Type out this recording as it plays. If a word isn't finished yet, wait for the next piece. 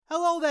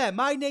Hello there,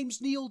 my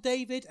name's Neil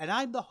David and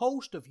I'm the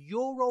host of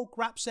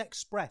Eurograps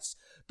Express,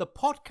 the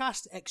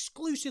podcast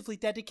exclusively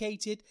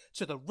dedicated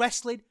to the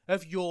wrestling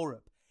of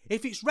Europe.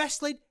 If it's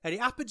wrestling and it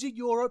happens in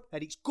Europe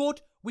and it's good,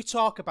 we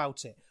talk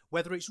about it.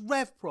 Whether it's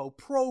Rev Pro,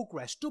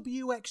 Progress,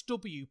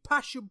 WXW,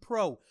 Passion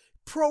Pro,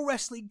 Pro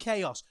Wrestling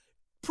Chaos,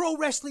 Pro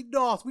Wrestling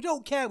North, we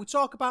don't care, we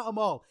talk about them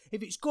all.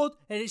 If it's good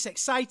and it's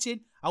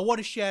exciting, I want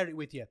to share it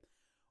with you.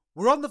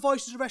 We're on the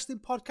Voices of Wrestling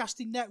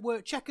Podcasting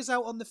Network. Check us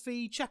out on the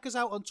feed. Check us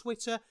out on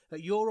Twitter at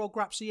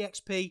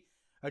EuroGrapsEXP.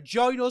 And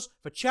join us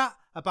for chat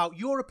about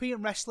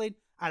European wrestling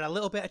and a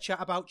little bit of chat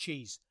about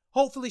cheese.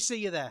 Hopefully see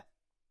you there.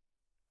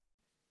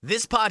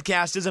 This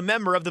podcast is a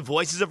member of the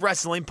Voices of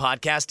Wrestling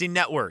Podcasting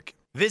Network.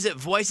 Visit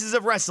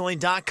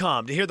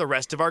voicesofwrestling.com to hear the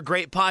rest of our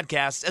great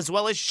podcasts, as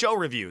well as show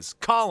reviews,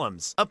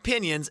 columns,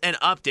 opinions, and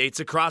updates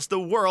across the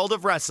world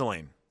of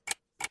wrestling.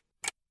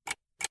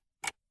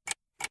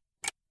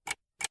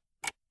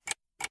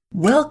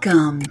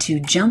 Welcome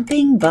to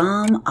Jumping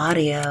Bomb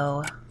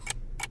Audio.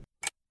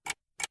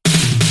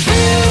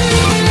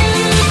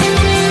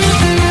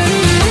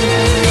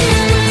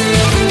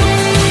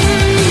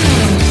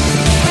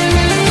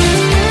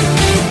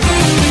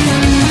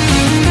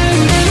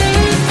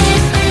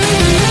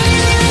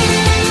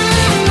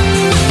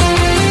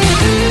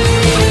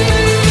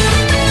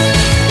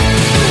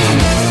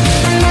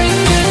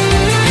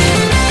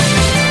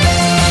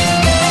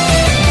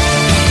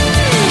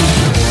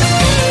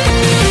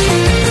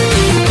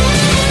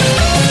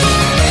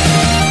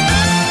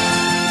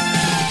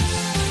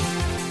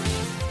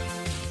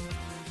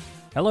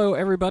 Hello,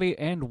 everybody,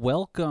 and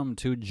welcome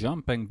to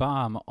Jumping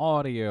Bomb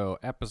Audio,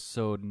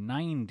 episode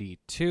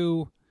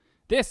 92.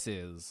 This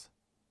is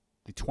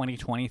the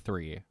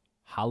 2023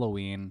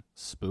 Halloween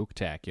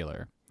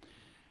Spooktacular.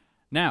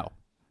 Now,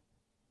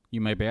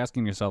 you might be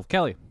asking yourself,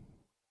 Kelly,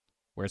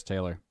 where's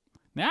Taylor?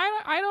 Now,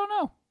 I don't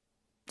know.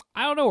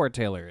 I don't know where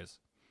Taylor is.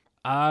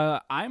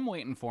 I'm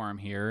waiting for him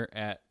here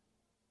at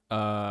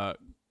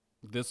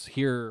this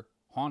here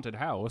haunted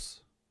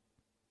house.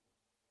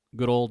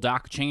 Good old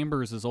Doc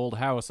Chambers' old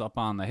house up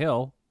on the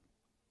hill.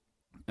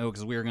 Oh,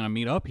 because we were going to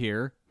meet up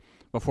here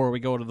before we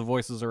go to the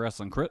Voices of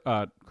Wrestling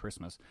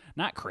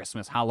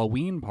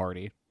Halloween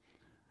party.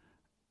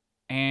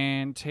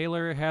 And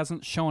Taylor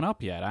hasn't shown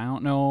up yet. I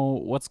don't know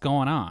what's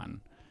going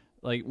on.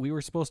 Like, we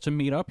were supposed to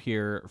meet up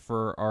here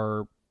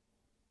for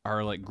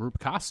our like group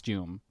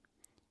costume,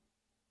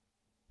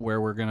 where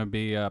we're going to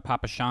be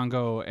Papa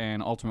Shango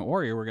and Ultimate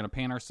Warrior. We're going to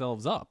paint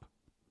ourselves up.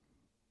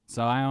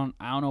 So I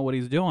don't know what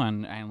he's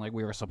doing, and like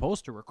we were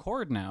supposed to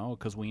record now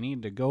because we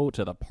need to go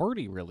to the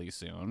party really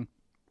soon.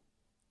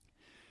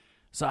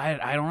 So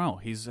I don't know.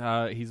 He's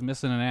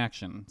missing in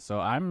action. So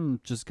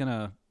I'm just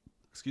gonna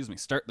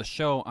start the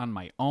show on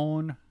my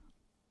own,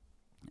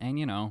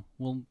 and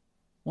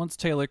once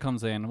Taylor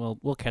comes in,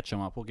 we'll catch him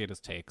up. We'll get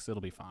his takes.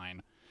 It'll be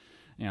fine.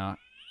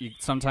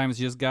 Sometimes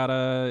you just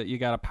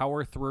gotta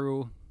power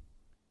through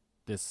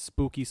this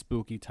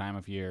spooky time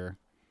of year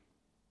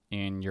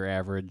in your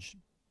average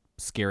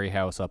scary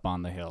house up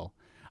on the hill.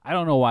 I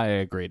don't know why I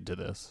agreed to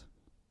this.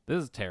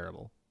 This is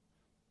terrible.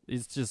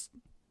 It's just,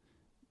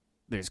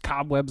 there's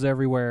cobwebs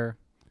everywhere.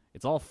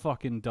 It's all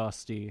fucking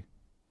dusty.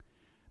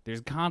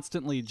 There's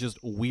constantly just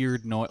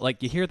weird noise.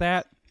 Like, you hear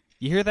that?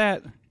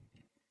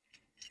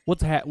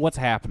 What's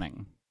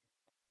happening?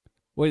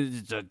 What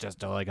is it,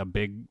 just like a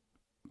big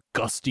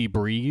gusty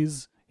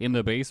breeze in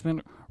the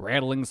basement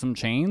rattling some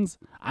chains?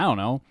 I don't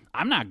know.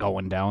 I'm not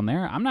going down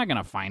there. I'm not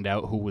gonna find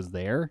out who was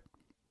there.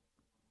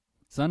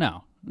 So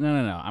no.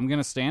 I'm going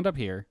to stand up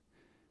here.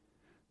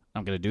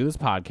 I'm going to do this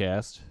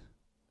podcast.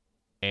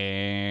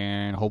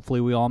 And hopefully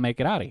we all make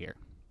it out of here.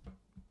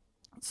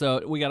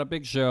 So we got a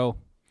big show.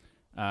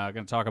 Going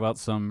to talk about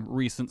some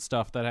recent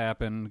stuff that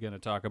happened. Going to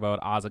talk about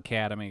Oz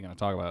Academy. Going to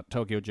talk about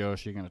Tokyo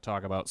Joshi. Going to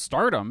talk about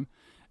Stardom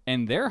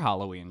and their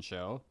Halloween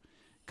show.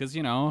 Because,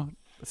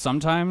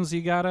 sometimes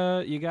you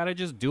gotta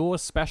just do a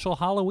special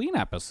Halloween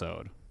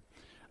episode.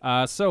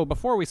 So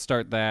before we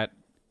start that,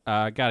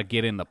 gotta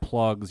get in the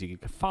plugs. You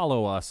can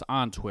follow us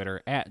on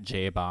Twitter at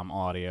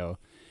JBombAudio.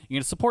 You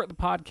can support the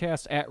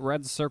podcast at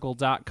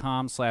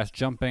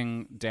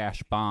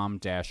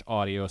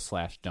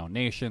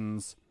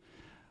redcircle.com/jumping-bomb-audio/donations.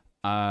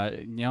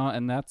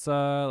 And that's,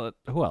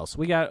 who else?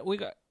 We got,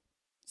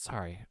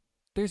 sorry.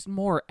 There's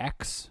more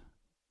X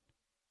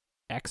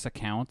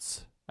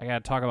accounts. I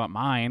gotta talk about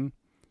mine.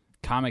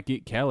 Comic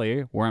Geek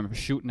Kelly, where I'm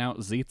shooting out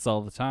Zeets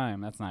all the time.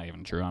 That's not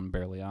even true. I'm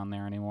barely on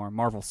there anymore.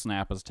 Marvel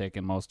Snap has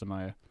taken most of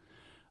my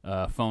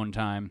phone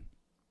time.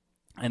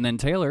 And then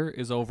Taylor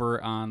is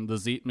over on the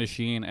Zeet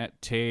machine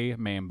at Tay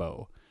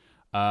Mambo.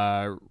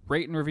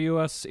 Rate and review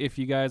us if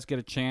you guys get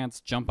a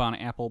chance. Jump on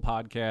Apple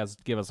Podcasts,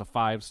 give us a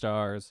 5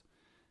 stars.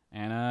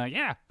 And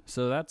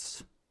so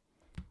that's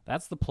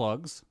the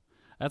plugs.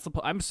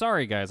 I'm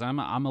sorry guys, I'm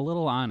a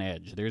little on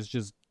edge. There's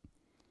just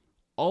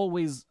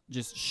always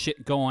just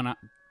shit going on.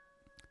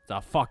 It's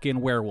a fucking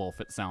werewolf,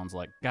 it sounds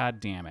like. God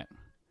damn it.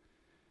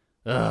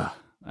 Ugh.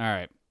 All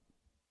right.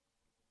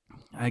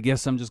 I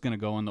guess I'm just going to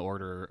go in the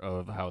order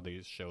of how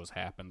these shows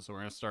happen. So we're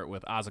going to start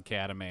with Oz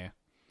Academy.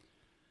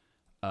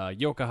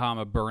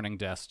 Yokohama Burning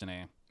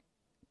Destiny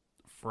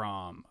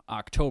from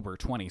October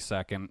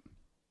 22nd.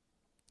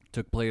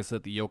 Took place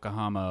at the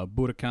Yokohama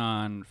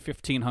Budokan.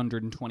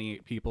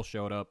 1,528 people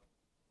showed up.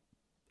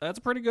 That's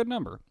a pretty good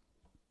number.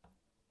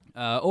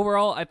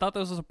 Overall, I thought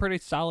this was a pretty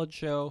solid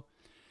show.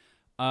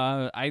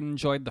 I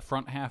enjoyed the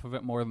front half of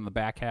it more than the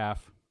back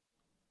half.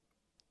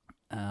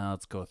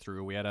 Let's go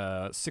through. We had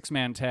a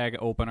 6-man tag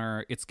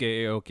opener.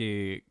 Itsuki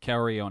Aoki,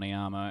 Kaori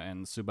Oniyama,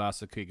 and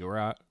Tsubasa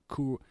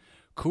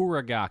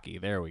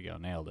Kuragaki. There we go.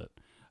 Nailed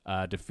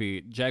it.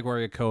 Defeat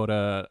Jaguar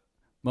Yokota,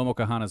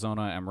 Momoko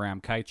Hanazona, and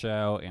Ram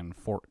Kaichou in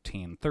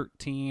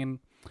 14-13.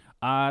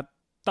 Thought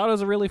it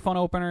was a really fun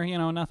opener.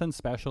 Nothing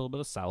special,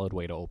 but a solid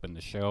way to open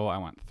the show. I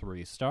went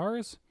 3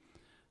 stars.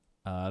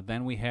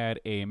 Then we had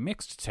a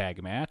mixed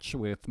tag match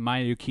with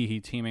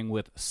Mayukihi teaming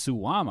with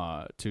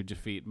Suwama to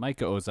defeat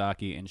Maika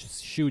Ozaki and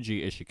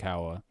Shuji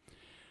Ishikawa.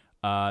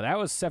 That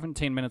was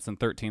 17 minutes and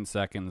 13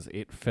 seconds.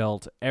 It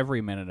felt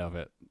every minute of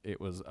it.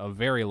 It was a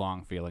very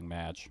long-feeling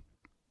match,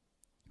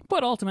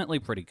 but ultimately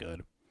pretty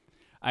good.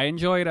 I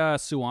enjoyed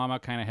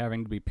Suwama kind of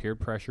having to be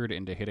peer-pressured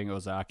into hitting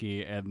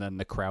Ozaki and then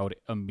the crowd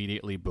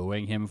immediately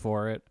booing him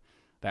for it.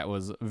 That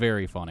was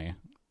very funny.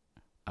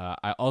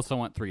 I also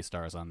went 3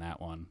 stars on that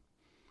one.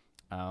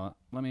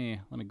 Let me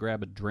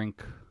grab a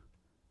drink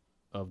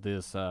of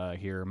this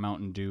here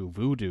Mountain Dew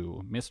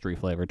Voodoo Mystery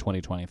Flavor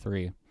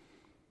 2023.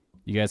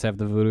 You guys have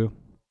the Voodoo?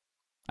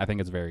 I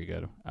think it's very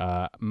good.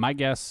 My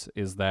guess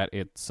is that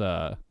it's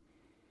a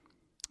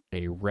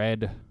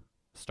red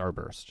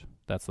Starburst.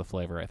 That's the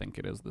flavor I think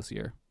it is this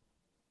year.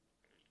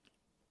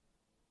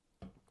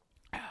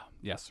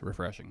 Yes,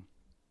 refreshing.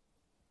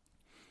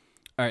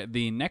 All right,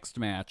 the next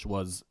match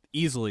was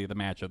easily the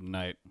match of the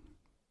night,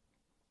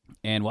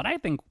 and what I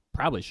think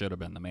probably should have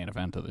been the main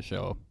event of the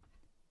show.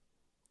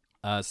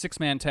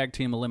 6-man tag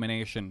team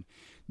elimination,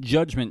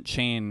 Judgment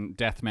Chain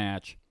death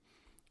match.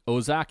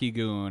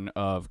 Ozaki-gun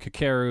of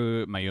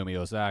Kakeru, Mayumi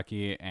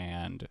Ozaki,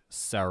 and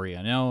Saori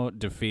Anou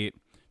defeat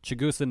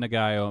Chigusa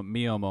Nagayo,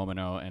 Mio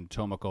Momono, and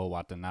Tomoko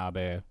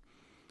Watanabe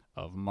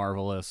of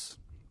Marvelous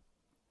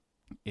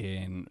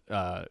in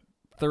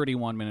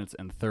 31 minutes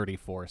and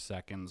 34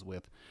 seconds,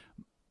 with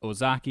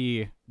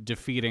Ozaki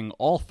defeating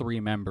all 3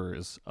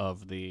 members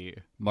of the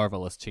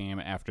Marvelous team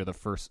after the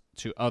first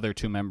other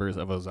two members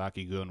of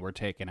Ozaki-gun were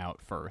taken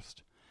out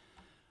first.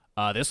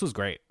 This was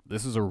great.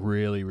 This is a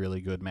really,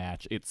 really good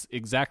match. It's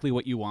exactly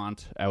what you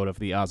want out of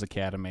the Oz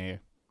Academy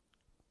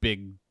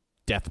big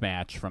death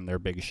match from their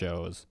big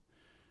shows.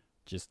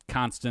 Just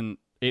constant.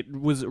 It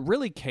was a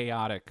really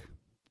chaotic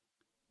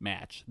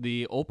match.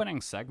 The opening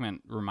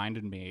segment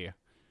reminded me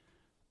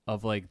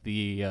of like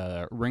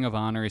the Ring of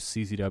Honor's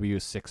CZW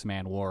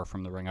 6-man war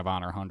from the Ring of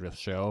Honor 100th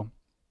show,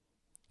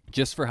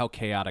 just for how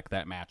chaotic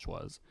that match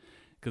was.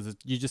 Because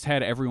you just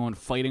had everyone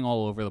fighting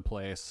all over the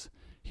place.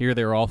 Here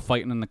they were all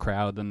fighting in the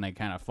crowd, then they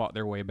kind of fought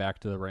their way back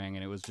to the ring,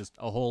 and it was just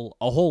a whole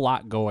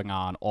lot going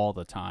on all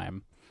the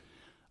time.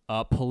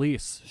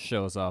 Police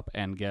shows up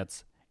and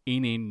gets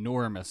an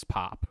enormous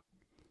pop.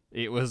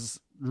 It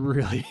was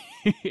really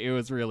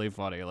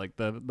funny. Like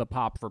the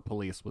pop for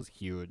Police was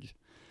huge.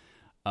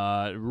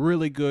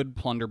 Really good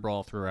plunder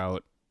brawl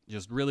throughout.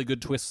 Just really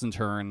good twists and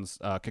turns.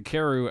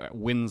 Kakeru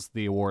wins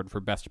the award for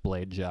best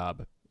blade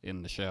job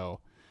in the show,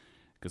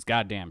 because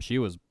goddamn, she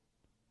was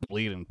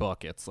bleeding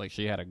buckets. Like,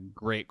 she had a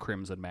great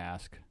crimson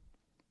mask.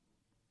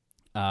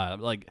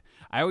 Like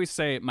I always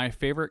say, my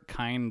favorite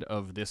kind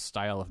of this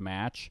style of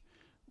match,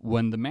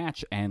 when the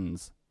match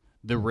ends,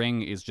 the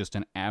ring is just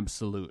an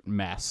absolute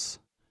mess,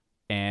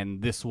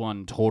 and this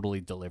one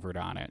totally delivered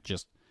on it.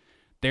 Just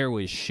there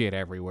was shit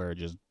everywhere,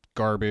 just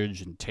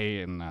garbage and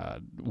tape and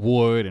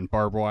wood and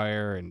barbed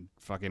wire and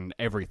fucking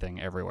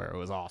everything everywhere. It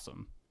was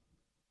awesome.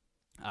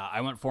 I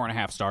went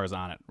 4.5 stars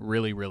on it.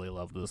 Really, really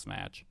loved this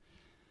match.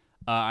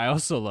 I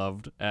also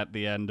loved, at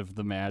the end of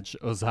the match,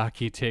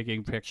 Ozaki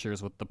taking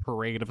pictures with the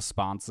parade of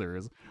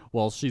sponsors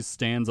while she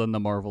stands on the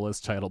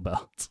Marvelous title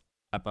belt.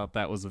 I thought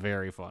that was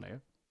very funny.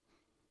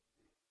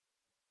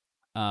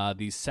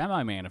 The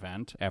semi-main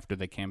event, after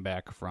they came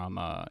back from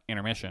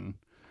intermission,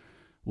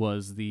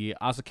 was the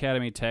Oz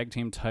Academy Tag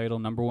Team title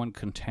 #1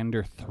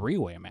 contender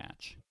 3-way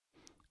match,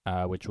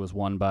 which was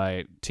won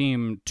by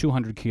Team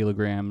 200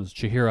 kilograms,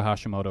 Chihiro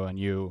Hashimoto and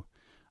Yu.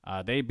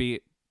 They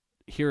beat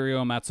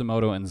Hirio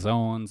Matsumoto and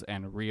Zones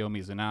and Ryo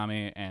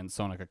Mizunami and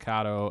Sona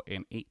Kakato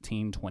in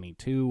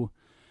 18-22.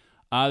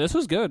 This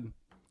was good.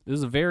 This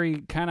is a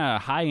very kind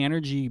of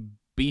high-energy,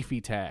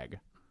 beefy tag.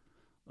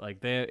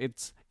 Like it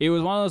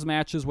was one of those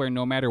matches where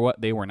no matter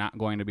what, they were not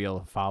going to be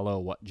able to follow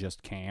what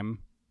just came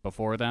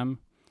before them.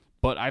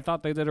 But I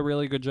thought they did a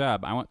really good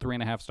job. I went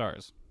 3.5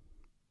 stars.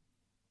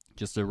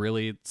 Just a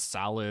really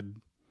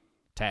solid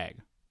tag.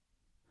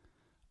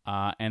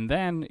 And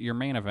then your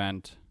main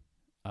event,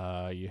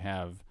 you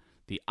have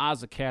the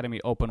Oz Academy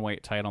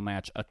Openweight title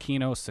match.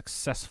 Aquino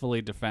successfully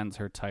defends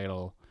her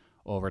title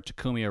over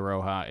Takumi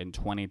Iroha in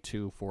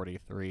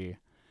 22-43.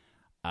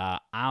 I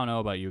don't know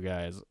about you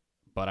guys,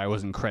 but I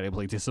was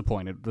incredibly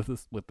disappointed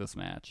with this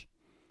match.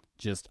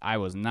 Just, I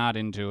was not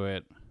into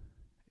it.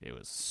 It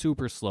was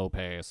super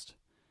slow-paced.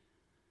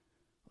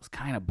 was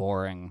kind of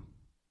boring.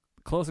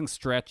 The closing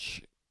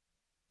stretch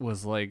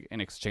was like an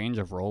exchange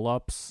of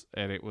roll-ups,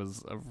 and it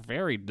was a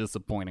very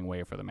disappointing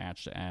way for the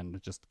match to end.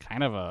 Just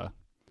kind of a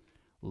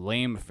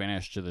lame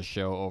finish to the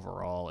show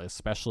overall,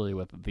 especially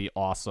with the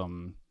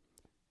awesome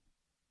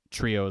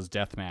trios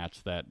death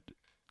match that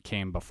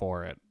came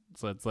before it.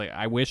 So it's like,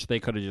 I wish they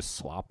could have just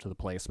swapped the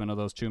placement of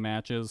those two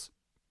matches.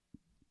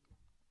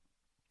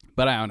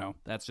 But I don't know.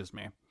 That's just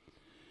me.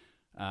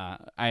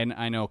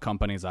 I know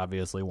companies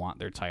obviously want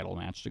their title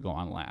match to go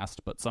on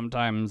last, but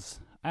sometimes,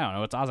 I don't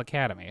know, it's Oz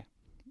Academy.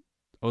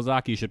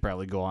 Ozaki should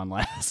probably go on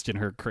last in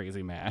her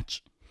crazy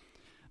match.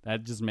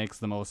 That just makes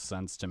the most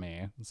sense to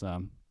me.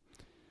 So,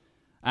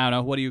 I don't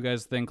know. What do you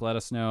guys think? Let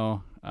us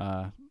know.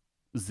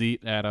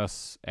 Zeet at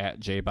us at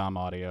JBomb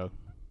Audio.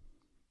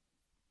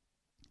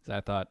 So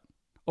I thought,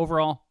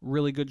 overall,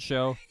 really good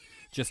show.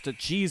 Just a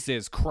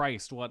Jesus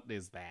Christ, what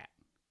is that?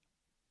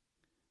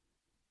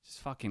 Just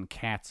fucking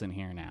cats in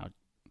here now.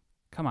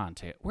 Come on,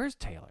 Taylor. Where's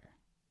Taylor?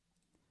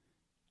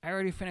 I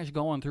already finished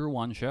going through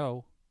one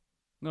show.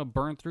 I'm gonna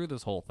burn through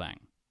this whole thing.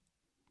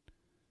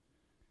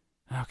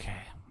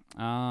 Okay.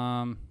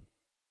 I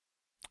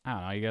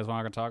don't know. You guys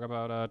want to talk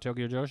about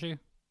Tokyo Joshi?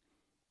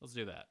 Let's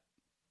do that.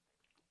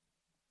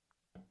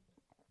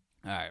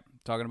 All right.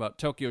 Talking about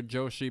Tokyo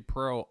Joshi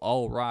Pro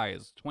All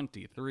Rise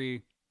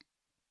 23.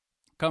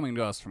 Coming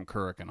to us from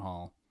Kurikan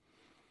Hall.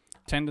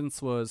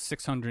 Attendance was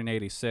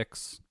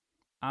 686.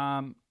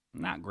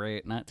 Not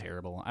great, not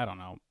terrible. I don't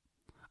know.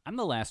 I'm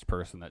the last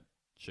person that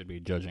should be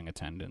judging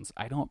attendance.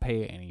 I don't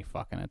pay any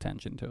fucking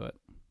attention to it.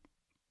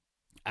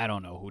 I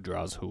don't know who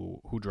draws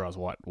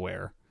what,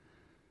 where.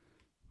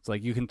 It's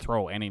like you can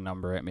throw any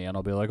number at me and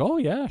I'll be like, oh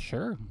yeah,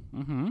 sure.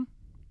 Mm-hmm.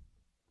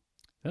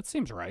 That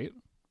seems right.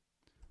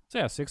 So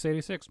yeah,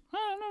 686.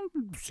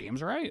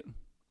 Seems right.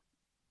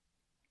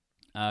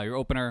 Your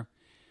opener,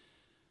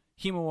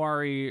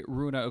 Himawari,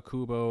 Runa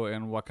Okubo,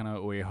 and Wakana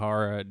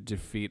Uehara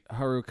defeat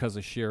Haru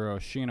Kazushiro,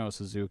 Shino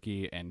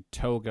Suzuki, and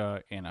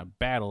Toga in a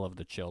Battle of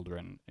the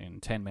Children in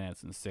 10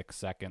 minutes and 6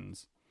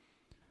 seconds.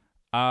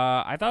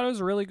 I thought it was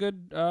a really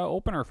good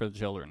opener for the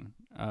children.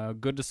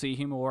 Good to see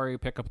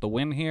Himawari pick up the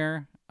win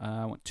here.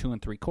 Went 2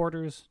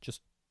 3/4.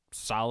 Just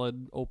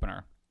solid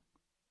opener.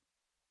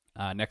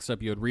 Next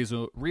up, you had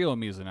Ryo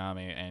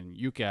Mizunami and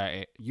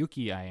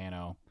Yuki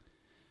Ayano,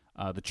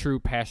 the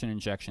true Passion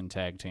Injection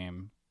tag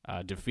team,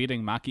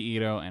 defeating Maki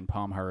Ito and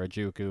Palm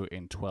Harajuku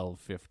in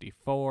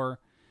 12:54.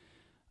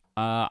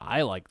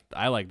 I like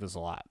this a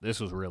lot. This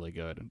was really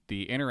good.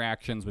 The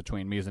interactions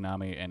between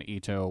Mizunami and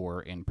Ito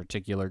were in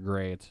particular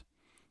great.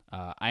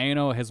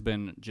 Ayano has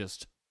been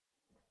just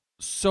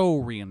so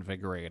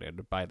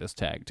reinvigorated by this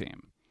tag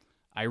team.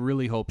 I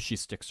really hope she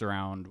sticks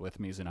around with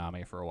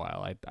Mizunami for a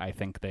while. I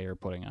think they are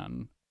putting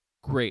on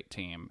great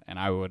team, and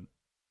I would,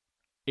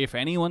 if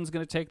anyone's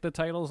going to take the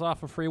titles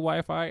off of Free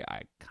Wi-Fi,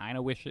 I kind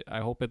of wish it.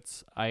 I hope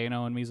it's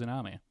Ayano and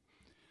Mizunami.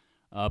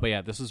 But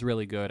yeah, this is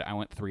really good. I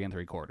went 3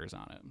 3/4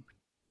 on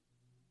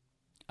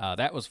it.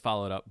 That was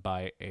followed up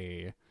by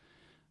a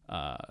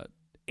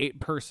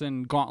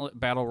 8-person gauntlet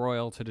battle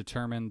royal to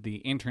determine the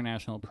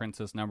International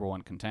Princess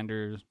 #1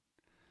 contenders.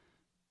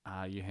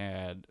 You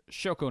had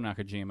Shoko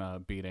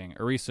Nakajima beating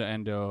Arisa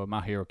Endo,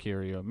 Mahiro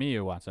Kiryu,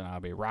 Miyu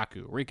Watanabe,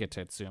 Raku, Rika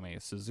Tetsumi,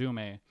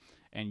 Suzume,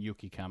 and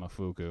Yuki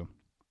Kamafuku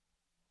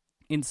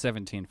in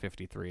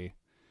 17:53.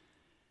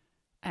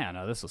 I don't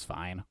know, this was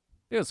fine.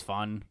 It was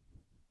fun.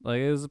 Like,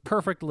 it was a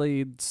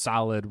perfectly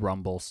solid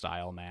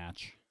Rumble-style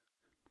match.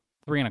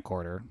 3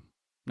 1/4.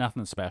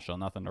 Nothing special,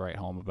 nothing to write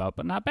home about,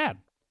 but not bad.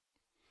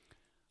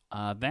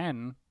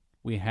 Then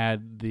we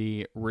had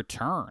the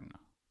return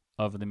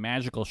of the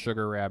Magical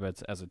Sugar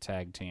Rabbits as a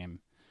tag team.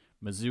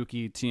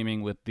 Mizuki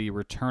teaming with the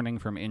returning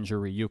from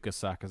injury Yuka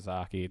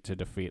Sakazaki to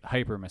defeat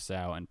Hyper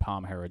Misao and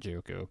Palm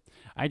Harajuku.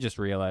 I just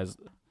realized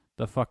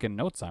the fucking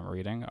notes I'm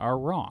reading are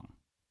wrong.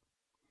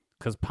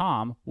 Because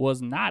Palm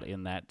was not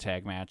in that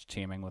tag match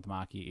teaming with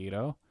Maki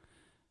Ito.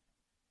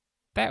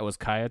 That was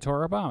Kaya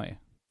Toribami.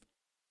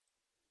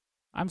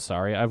 I'm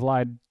sorry, I've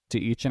lied to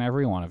each and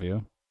every one of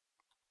you.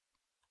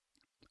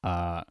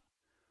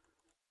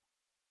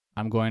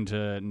 I'm going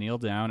to kneel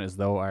down as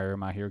though I were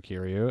Mahiro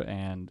Kiryu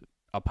and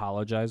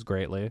apologize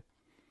greatly.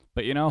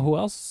 But you know who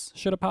else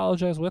should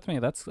apologize with me?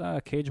 That's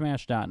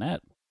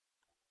CageMatch.net.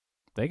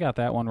 They got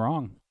that one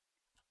wrong.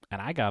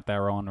 And I got that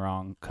one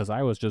wrong because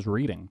I was just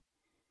reading.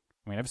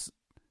 I mean,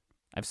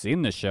 I've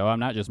seen this show. I'm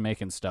not just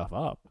making stuff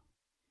up.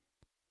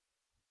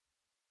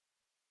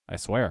 I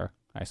swear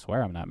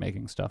I'm not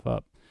making stuff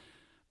up.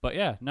 But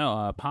yeah,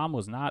 no, Palm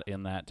was not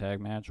in that tag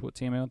match with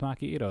teaming with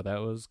Maki Ito. That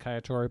was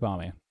Kaya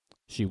Toribami.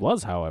 She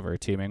was, however,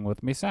 teaming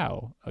with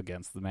Misao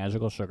against the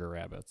Magical Sugar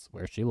Rabbits,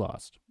 where she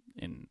lost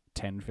in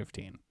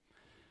 10:15.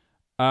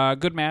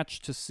 Good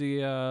match to see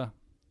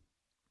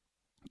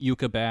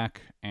Yuka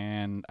back,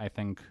 and I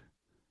think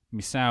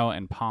Misao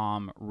and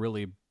Palm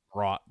really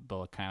brought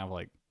the kind of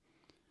like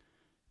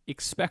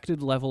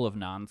expected level of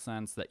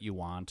nonsense that you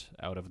want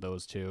out of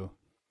those two.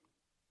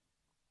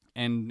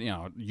 And, you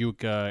know,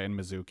 Yuka and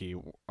Mizuki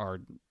are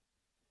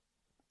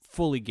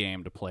fully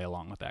game to play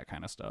along with that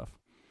kind of stuff.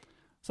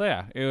 So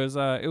yeah, it was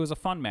a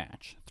fun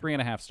match.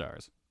 3.5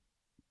 stars.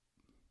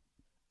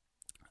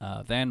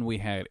 Then we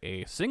had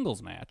a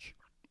singles match.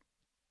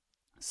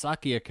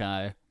 Saki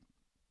Akai.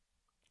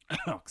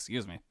 Oh,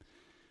 excuse me.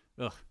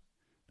 Ugh,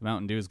 the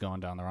Mountain Dew's going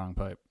down the wrong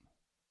pipe.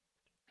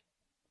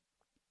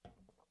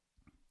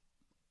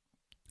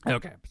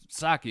 Okay,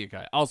 Saki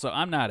Akai. Also,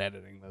 I'm not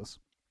editing this.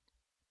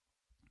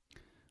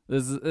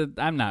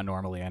 I'm not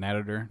normally an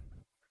editor.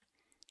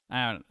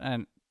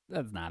 And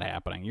that's not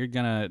happening. You're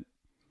gonna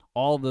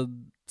all the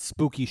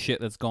spooky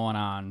shit that's going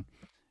on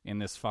in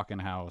this fucking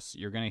house.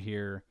 You're gonna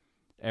hear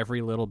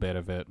every little bit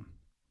of it,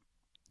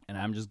 and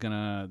I'm just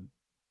gonna.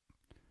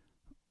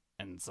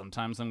 And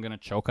sometimes I'm gonna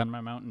choke on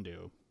my Mountain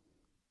Dew.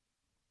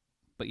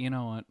 But you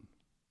know what?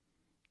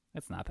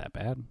 It's not that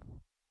bad.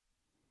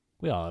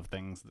 We all have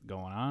things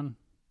going on.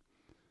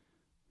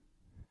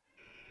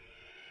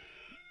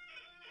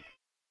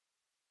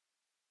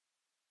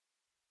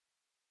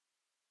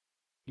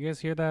 You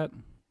guys hear that?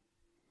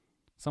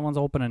 Someone's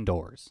opening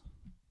doors.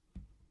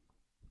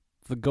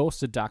 The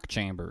ghost of Doc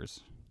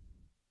Chambers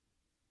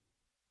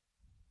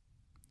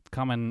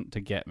coming to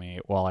get me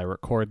while I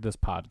record this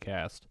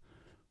podcast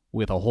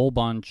with a whole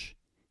bunch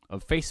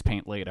of face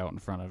paint laid out in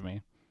front of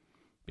me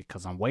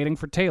because I'm waiting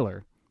for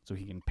Taylor so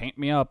he can paint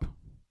me up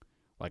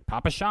like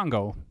Papa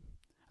Shango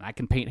and I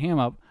can paint him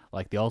up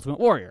like the Ultimate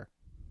Warrior.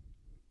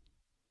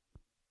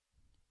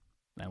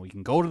 Then we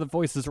can go to the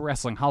Voices of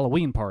Wrestling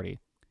Halloween party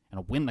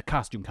and win the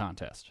costume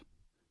contest.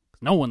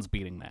 No one's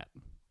beating that.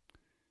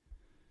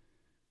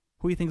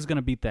 Who do you think is going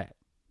to beat that?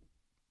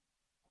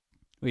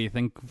 What, do you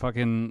think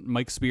fucking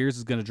Mike Spears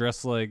is going to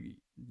dress like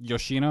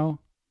Yoshino?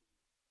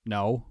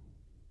 No.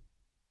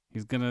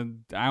 He's going to...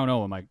 I don't know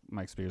what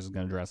Mike Spears is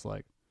going to dress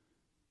like.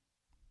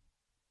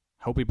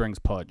 Hope he brings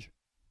Pudge.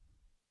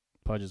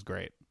 Pudge is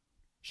great.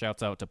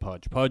 Shouts out to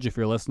Pudge. Pudge, if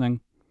you're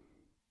listening,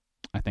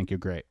 I think you're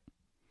great.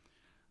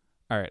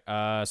 All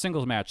right,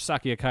 singles match.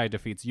 Saki Akai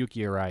defeats Yuki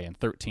Arai in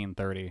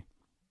 13:30.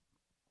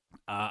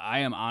 I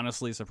am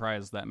honestly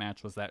surprised that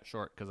match was that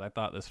short because I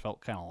thought this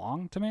felt kind of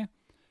long to me.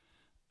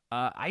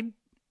 I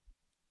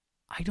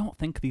don't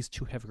think these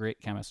two have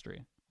great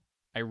chemistry.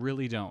 I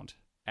really don't.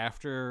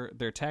 After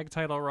their tag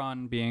title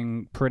run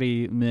being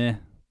pretty meh,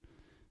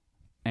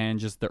 and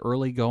just the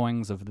early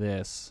goings of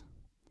this,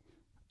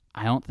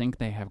 I don't think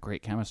they have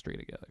great chemistry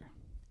together.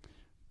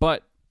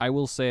 But I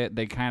will say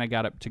they kind of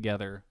got it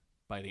together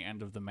by the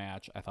end of the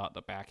match. I thought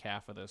the back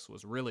half of this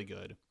was really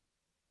good.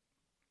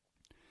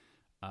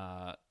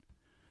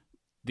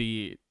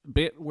 The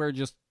bit where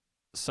just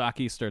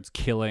Saki starts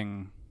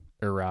killing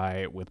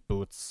Arai with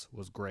boots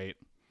was great.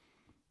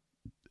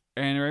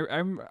 And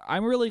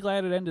I'm really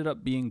glad it ended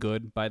up being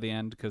good by the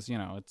end because, you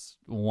know, it's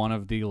one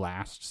of the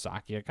last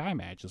Saki Akai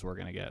matches we're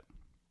going to get.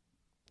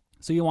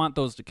 So you want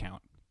those to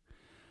count.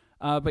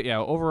 But yeah,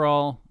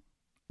 overall,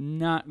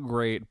 not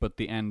great, but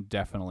the end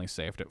definitely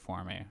saved it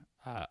for me.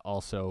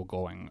 Also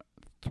going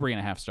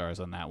 3.5 stars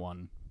on that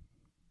one.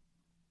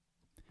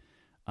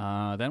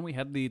 Then we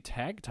had the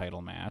tag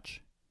title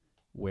match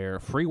where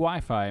Free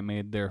Wi-Fi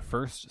made their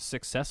first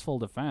successful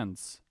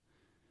defense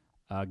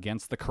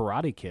against the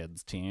Karate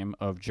Kids team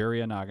of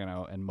Juria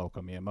Nagano and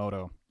Moka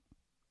Miyamoto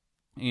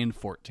in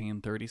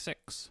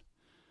 14:36.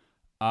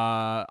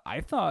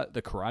 I thought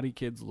the Karate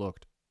Kids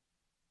looked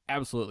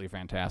absolutely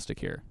fantastic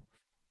here.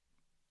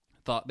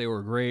 Thought they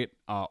were great.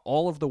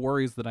 All of the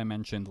worries that I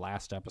mentioned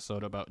last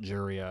episode about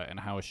Juria and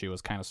how she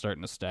was kind of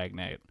starting to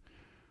stagnate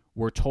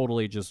were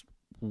totally just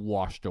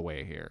washed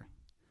away here.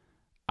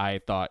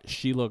 I thought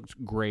she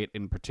looked great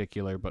in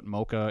particular, but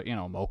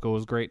Moka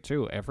was great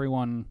too.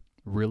 Everyone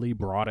really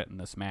brought it in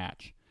this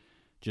match.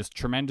 Just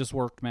tremendous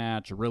work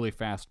match, really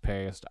fast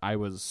paced. I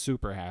was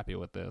super happy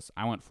with this.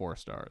 I went 4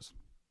 stars.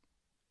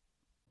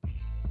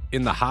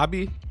 In the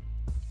hobby,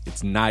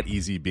 it's not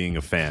easy being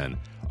a fan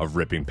of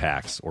ripping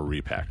packs or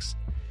repacks.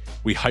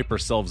 We hype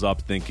ourselves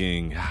up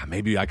thinking,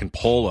 maybe I can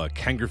pull a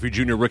Ken Griffey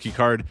Jr. rookie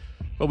card,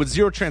 but with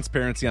zero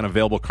transparency on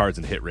available cards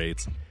and hit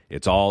rates,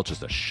 it's all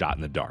just a shot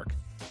in the dark.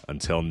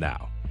 Until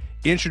now.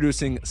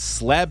 Introducing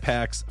Slab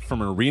Packs from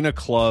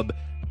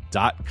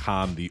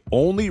ArenaClub.com, the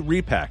only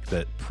repack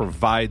that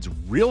provides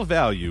real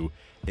value,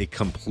 a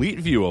complete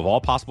view of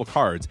all possible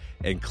cards,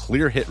 and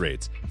clear hit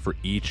rates for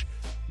each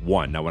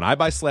one. Now, when I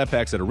buy Slab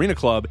Packs at Arena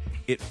Club,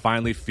 it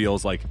finally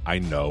feels like I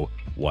know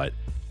what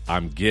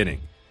I'm getting.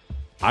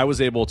 I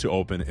was able to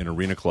open an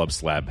Arena Club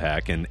slab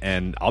pack,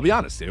 and I'll be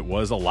honest, it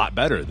was a lot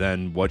better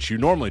than what you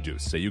normally do.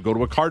 Say you go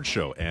to a card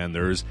show, and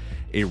there's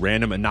a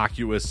random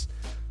innocuous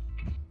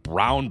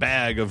brown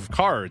bag of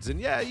cards, and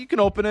yeah, you can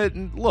open it,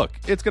 and look,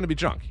 it's going to be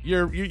junk.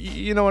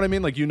 You know what I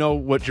mean? Like, you know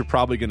what you're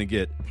probably going to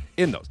get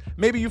in those.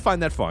 Maybe you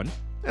find that fun,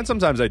 and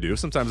sometimes I do.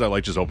 Sometimes I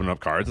like just opening up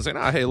cards and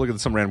saying, hey, look at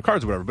some random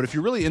cards or whatever. But if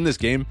you're really in this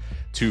game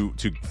to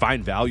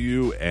find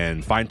value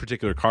and find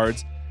particular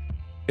cards,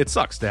 it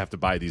sucks to have to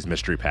buy these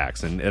mystery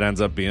packs, and it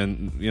ends up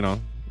being,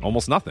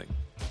 almost nothing.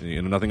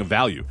 Nothing of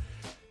value.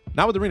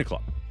 Not with Arena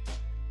Club.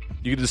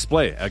 You can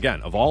display,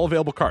 again, of all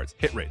available cards,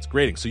 hit rates,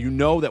 grading, so you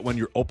know that when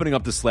you're opening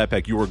up the slab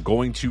pack, you are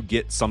going to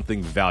get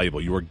something valuable.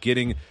 You are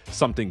getting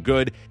something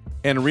good.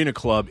 And Arena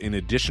Club, in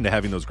addition to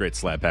having those great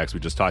slab packs we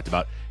just talked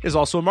about, is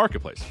also a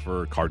marketplace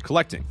for card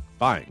collecting,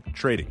 buying,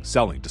 trading,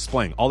 selling,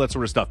 displaying, all that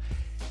sort of stuff.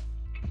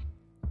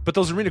 But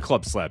those Arena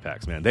Club slab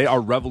packs, man, they are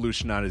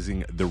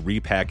revolutionizing the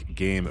repack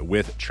game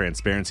with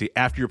transparency.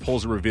 After your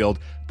pulls are revealed,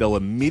 they'll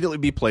immediately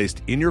be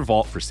placed in your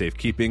vault for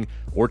safekeeping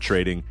or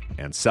trading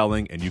and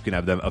selling, and you can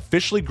have them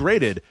officially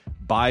graded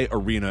by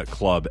Arena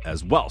Club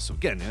as well. So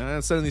again,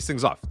 sending these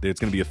things off, it's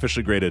going to be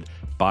officially graded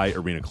by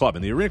Arena Club.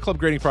 And the Arena Club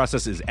grading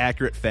process is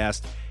accurate,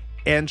 fast,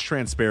 and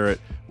transparent,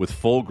 with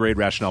full grade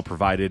rationale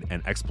provided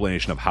and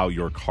explanation of how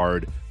your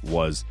card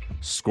was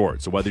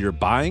scored. So whether you're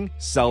buying,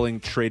 selling,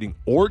 trading,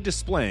 or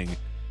displaying,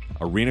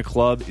 Arena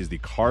Club is the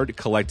card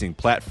collecting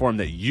platform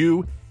that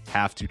you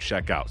have to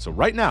check out. So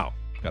right now,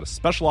 I've got a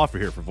special offer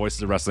here for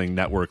Voices of Wrestling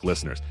Network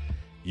listeners.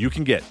 You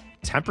can get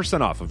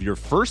 10% off of your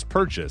first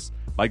purchase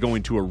by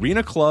going to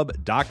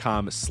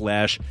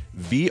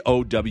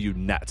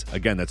arenaclub.com/VOWnet.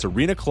 Again, that's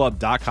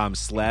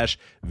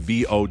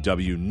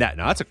arenaclub.com/VOWnet.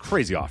 Now, that's a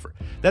crazy offer.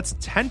 That's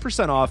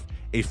 10% off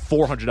a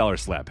 $400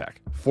 slab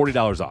pack.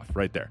 $40 off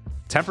right there.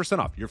 10%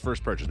 off your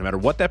first purchase. No matter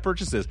what that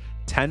purchase is,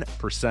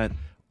 10%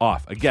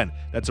 off. Again,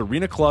 that's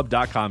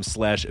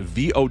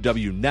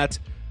arenaclub.com/VOWnet.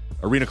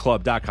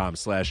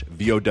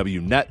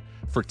 arenaclub.com/VOWnet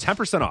for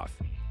 10% off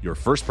your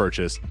first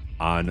purchase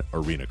on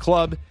Arena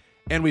Club.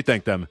 And we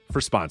thank them for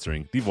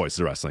sponsoring the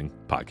Voices of Wrestling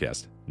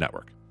Podcast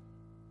Network.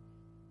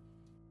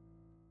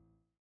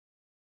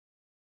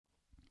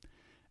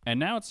 And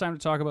now it's time to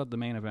talk about the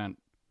main event,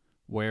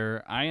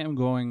 where I am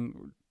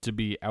going to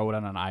be out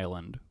on an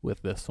island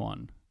with this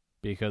one,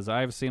 because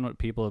I've seen what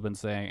people have been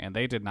saying, and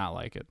they did not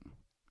like it.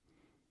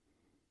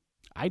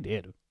 I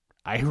did.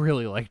 I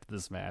really liked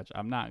this match.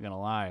 I'm not going to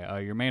lie.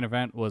 Your main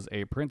event was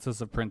a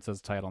Princess of Princes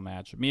title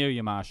match. Miyu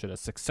Yamashita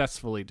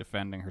successfully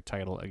defending her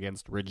title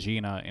against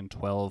Regina in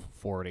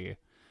 12:40.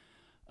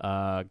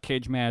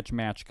 Cage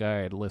match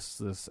guide lists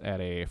this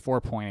at a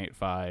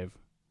 4.85.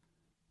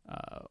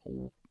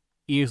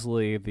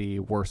 Easily the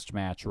worst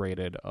match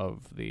rated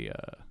of the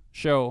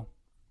show.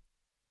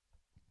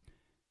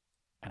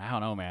 And I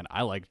don't know, man.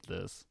 I liked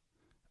this.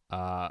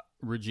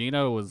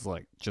 Regina was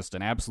like just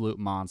an absolute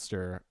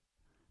monster.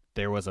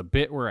 There was a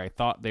bit where I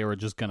thought they were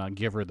just going to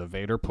give her the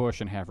Vader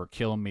push and have her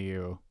kill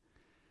Miyu.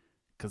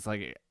 Because,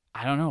 like,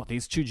 I don't know.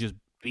 These two just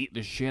beat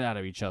the shit out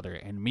of each other.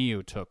 And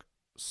Miyu took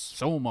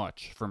so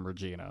much from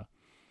Regina.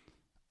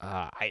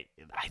 I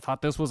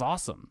thought this was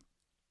awesome.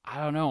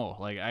 I don't know.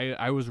 Like,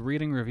 I was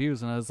reading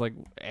reviews and I was like,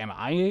 am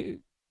I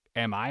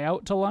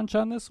out to lunch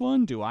on this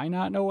one? Do I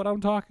not know what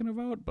I'm talking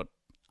about? But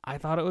I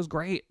thought it was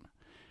great.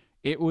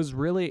 It was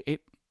really...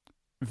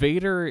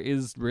 Vader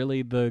is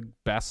really the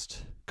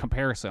best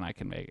comparison I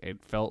can make.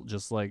 It felt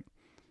just like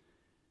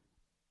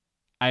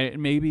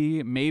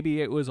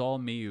maybe it was all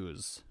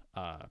Miyu's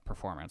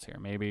performance here.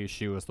 Maybe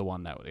she was the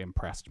one that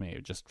impressed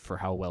me just for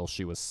how well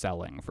she was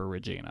selling for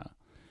Regina.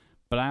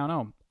 But I don't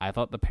know. I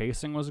thought the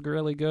pacing was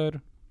really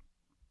good.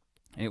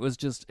 It was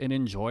just an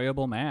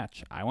enjoyable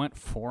match. I went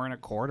 4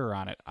 1/4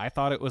 on it. I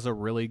thought it was a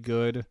really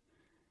good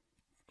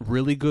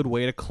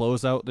way to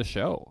close out the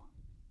show.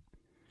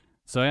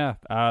 So yeah,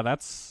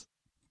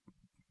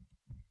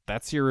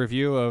 that's your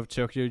review of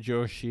Tokyo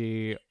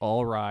Joshi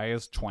All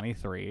Rise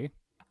 23.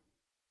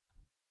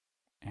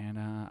 And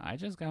I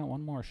just got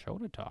one more show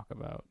to talk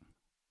about.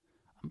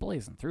 I'm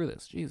blazing through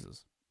this.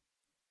 Jesus.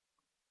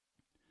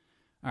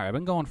 All right, I've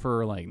been going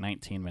for like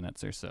 19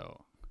 minutes or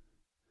so.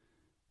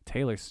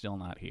 Taylor's still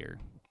not here.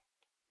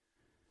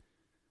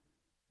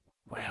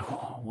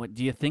 Well, what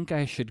do you think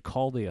I should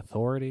call the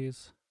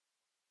authorities?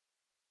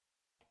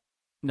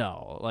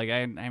 No, like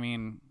I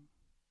mean,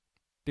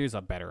 there's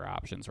a better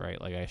options, right?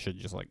 Like I should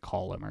just like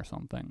call him or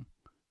something.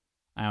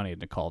 I don't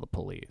need to call the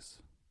police.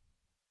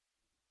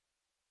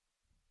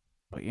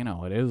 But you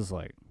know, it is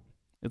like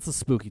it's a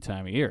spooky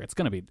time of year. It's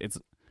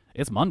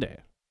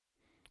Monday.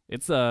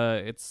 It's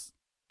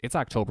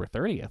October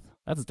 30th.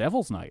 That's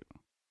Devil's Night.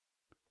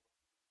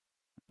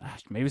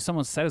 Gosh, maybe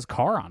someone set his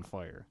car on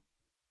fire.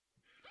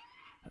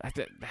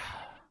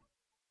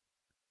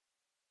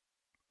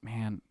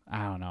 Man,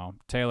 I don't know.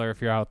 Taylor, if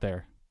you're out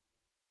there,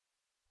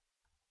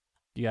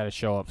 you got to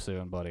show up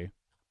soon, buddy.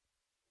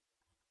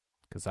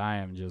 Because I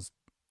don't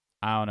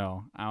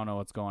know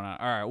what's going on.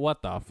 All right,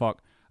 what the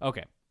fuck?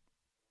 Okay.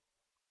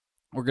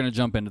 We're going to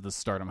jump into the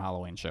Stardom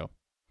Halloween show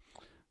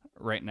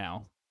right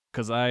now.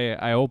 Because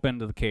I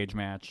opened the cage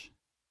match.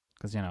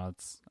 Because, you know,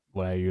 it's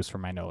what I use for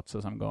my notes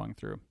as I'm going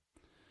through.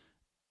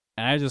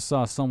 And I just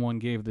saw someone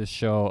gave this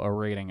show a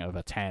rating of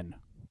a 10.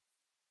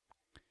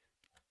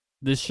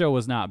 This show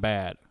was not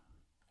bad.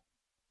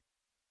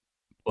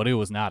 But it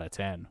was not a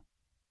 10.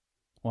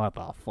 What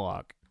the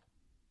fuck?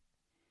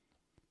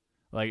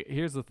 Like,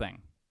 here's the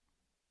thing.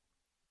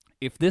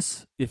 If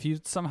you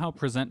somehow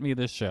present me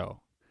this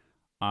show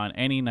on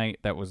any night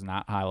that was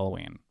not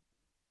Halloween,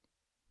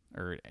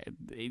 or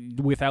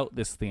without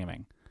this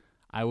theming,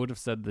 I would have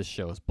said this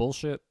show is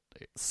bullshit,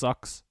 it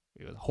sucks,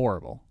 it was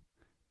horrible.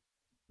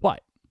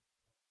 But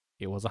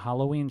it was a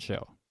Halloween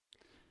show.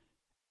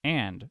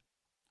 And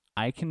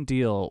I can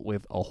deal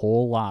with a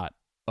whole lot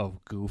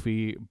of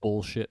goofy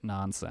bullshit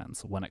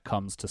nonsense when it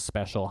comes to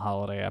special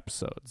holiday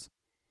episodes.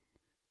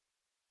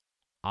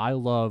 I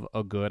love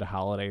a good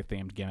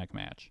holiday-themed gimmick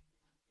match.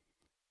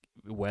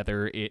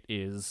 Whether it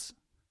is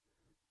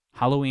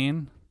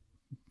Halloween,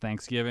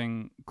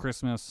 Thanksgiving,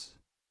 Christmas,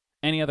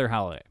 any other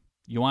holiday.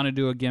 You want to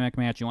do a gimmick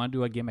match, you want to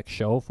do a gimmick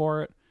show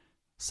for it,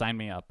 sign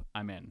me up.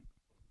 I'm in.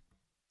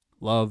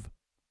 Love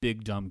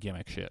big, dumb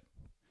gimmick shit.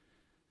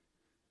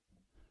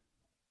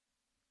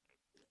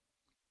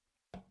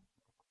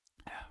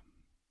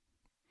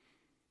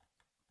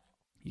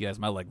 You guys,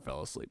 my leg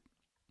fell asleep.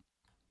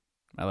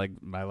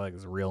 My leg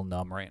is real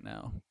numb right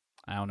now.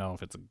 I don't know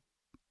if it's a...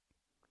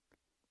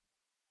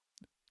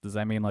 Does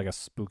that mean like a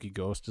spooky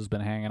ghost has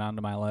been hanging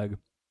onto my leg?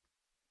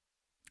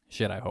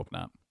 Shit, I hope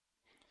not.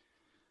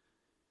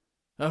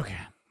 Okay.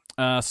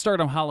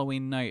 Stardom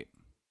Halloween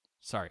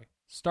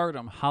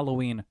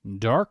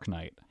Dark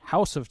Night,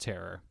 House of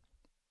Terror,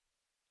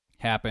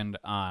 happened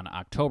on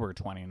October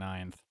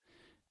 29th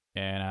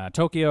in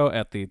Tokyo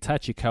at the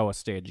Tachikawa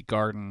Stage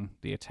Garden.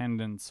 The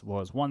attendance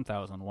was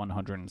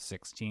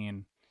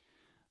 1,116.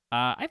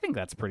 I think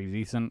that's pretty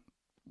decent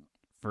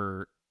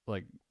for,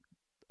 like,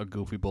 a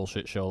goofy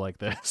bullshit show like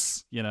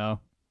this, you know?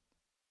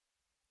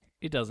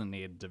 It doesn't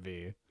need to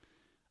be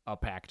a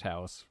packed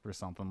house for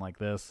something like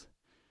this.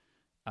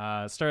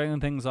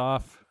 Starting things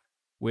off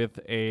with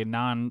a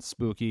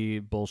non-spooky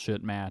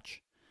bullshit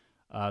match.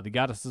 The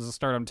Goddesses of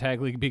Stardom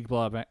Tag League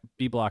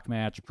B-Block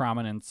match.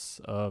 Prominence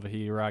of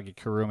Hiragi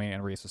Kurumi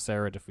and Risa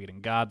Sera defeating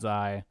God's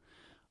Eye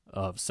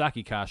of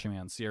Saki Kashima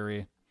and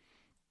Syuri.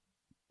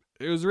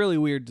 It was really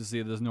weird to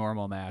see this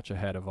normal match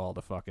ahead of all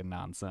the fucking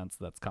nonsense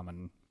that's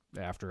coming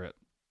after it.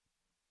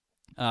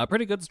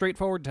 Pretty good,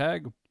 straightforward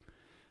tag.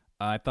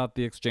 I thought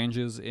the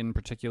exchanges, in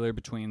particular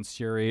between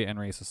Syuri and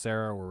Risa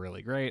Sera, were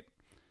really great.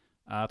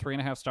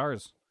 3.5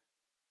 stars.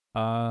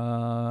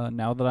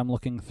 Now that I'm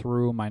looking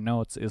through my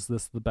notes, is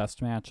this the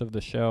best match of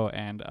the show?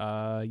 And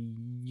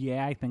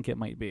yeah, I think it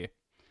might be.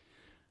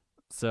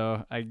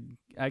 So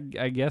I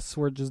guess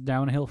we're just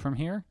downhill from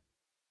here.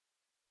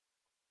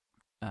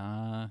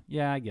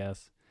 Yeah, I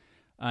guess.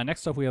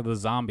 Next up, we have the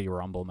Zombie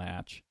Rumble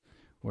match,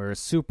 where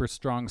Super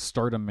Strong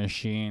Stardom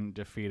Machine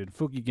defeated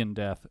Fukigen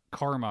Death,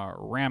 Karma,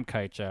 Ram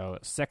Kaichou,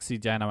 Sexy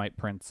Dynamite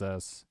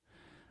Princess,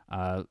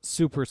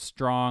 Super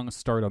Strong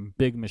Stardom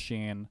Big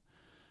Machine,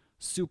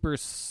 Super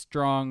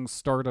Strong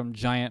Stardom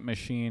Giant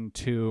Machine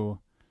 2,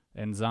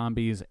 and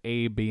Zombies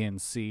A, B,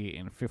 and C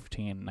in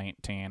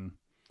 15-19.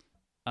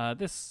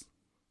 This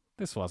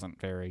wasn't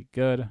very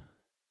good.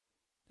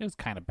 It was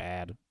kind of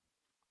bad.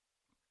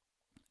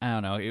 I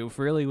don't know. It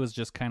really was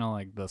just kind of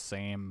like the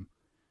same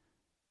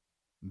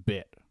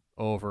bit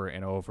over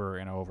and over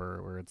and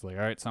over, where it's like,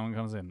 all right, someone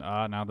comes in.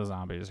 Now the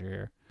zombies are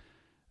here.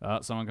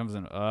 Someone comes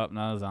in. Now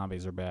the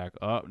zombies are back.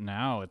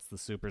 Now it's the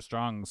Super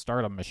Strong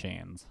Stardom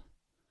Machines.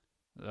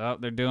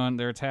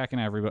 They're attacking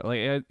everybody. Like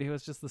it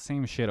was just the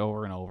same shit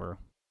over and over.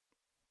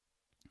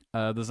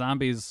 The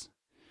zombies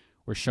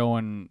were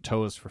showing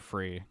toes for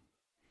free,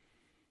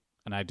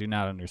 and I do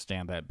not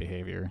understand that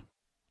behavior.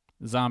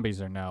 Zombies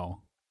or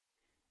no,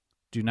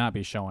 do not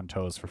be showing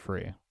toes for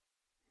free.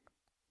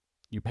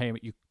 You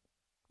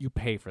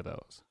pay for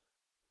those.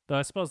 Though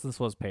I suppose this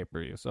was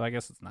pay-per-view, so I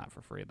guess it's not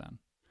for free then.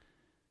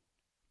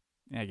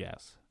 I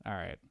guess. All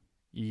right,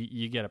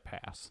 you get a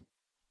pass.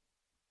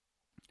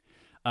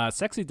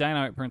 Sexy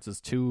Dynamite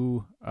Princess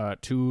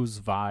 2's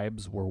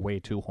vibes were way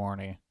too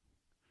horny.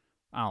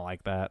 I don't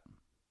like that.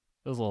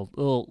 It was a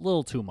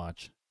little too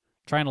much.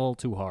 Trying a little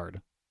too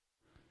hard.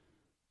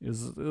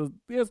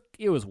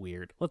 It was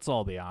weird. Let's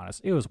all be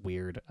honest. It was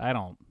weird.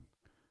 Let's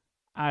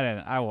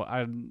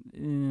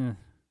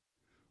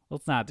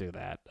not do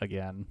that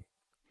again.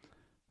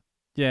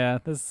 Yeah,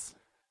 this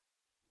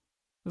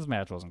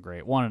match wasn't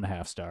great.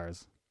 1.5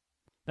 stars.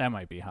 That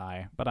might be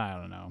high, but I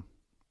don't know.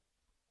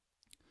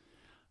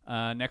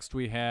 Next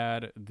we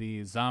had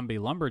the Zombie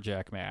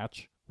Lumberjack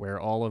match, where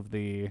all of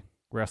the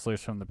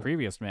wrestlers from the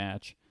previous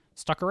match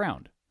stuck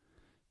around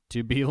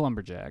to be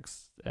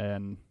lumberjacks.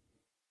 And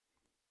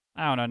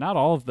I don't know, not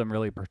all of them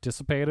really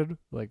participated.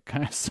 Like,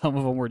 kind of some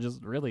of them were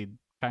just really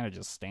kind of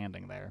just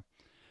standing there.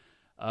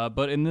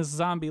 But in this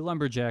Zombie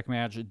Lumberjack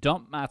match,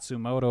 Dump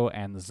Matsumoto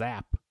and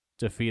Zap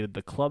defeated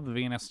the Club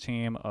Venus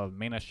team of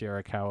Mina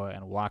Shirakawa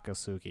and Waka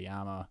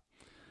Tsukiyama.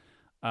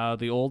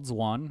 The Olds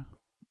won.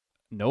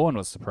 No one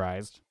was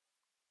surprised.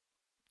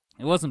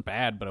 It wasn't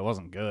bad, but it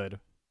wasn't good.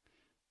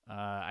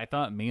 I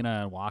thought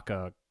Mina and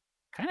Waka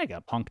kind of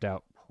got punked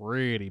out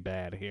pretty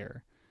bad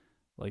here.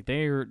 Like,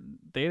 they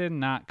did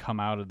not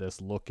come out of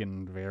this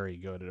looking very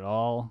good at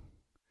all.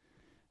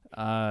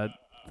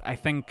 I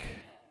think,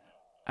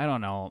 I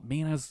don't know,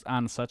 Mina's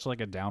on such like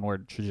a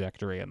downward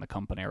trajectory in the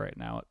company right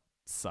now. It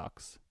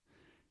sucks.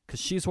 Because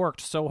she's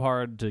worked so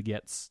hard to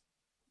get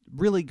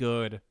really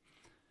good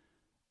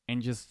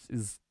and just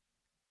is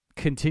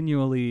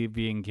continually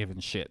being given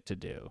shit to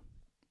do.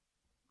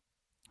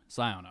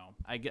 So I don't know.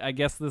 I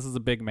guess this is a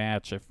big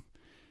match. If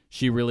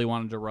she really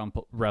wanted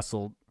to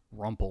wrestle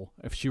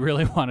if she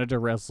really wanted to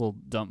wrestle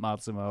Dump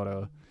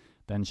Matsumoto,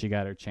 then she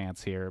got her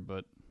chance here.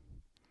 But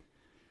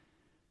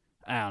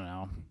I don't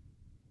know.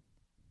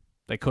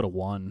 They could have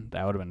won.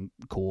 That would have been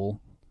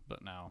cool.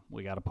 But no,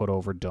 we got to put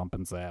over Dump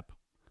and Zap.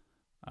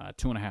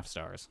 2.5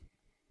 stars.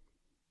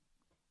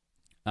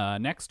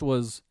 Next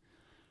was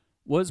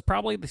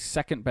probably the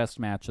second best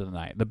match of the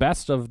night. The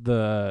best of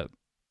the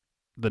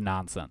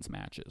nonsense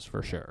matches,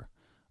 for sure.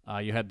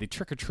 You had the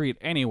Trick or Treat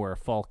Anywhere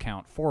Fall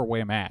Count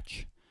 4-way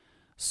match.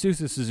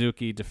 Suzu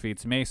Suzuki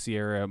defeats Mei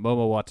Sierra,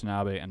 Momo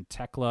Watanabe, and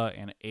Tekla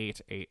in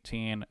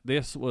 8-18.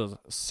 This was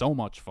so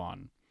much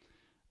fun.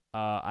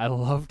 I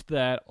loved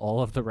that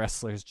all of the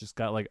wrestlers just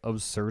got like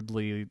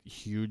absurdly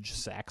huge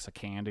sacks of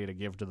candy to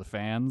give to the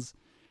fans.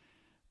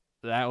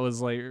 That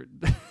was like...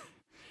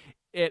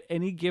 At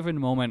any given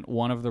moment,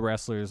 one of the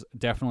wrestlers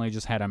definitely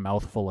just had a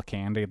mouthful of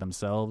candy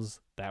themselves.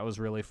 That was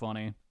really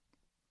funny.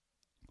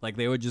 Like,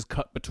 they would just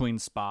cut between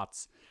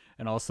spots,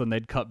 and all of a sudden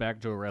they'd cut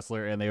back to a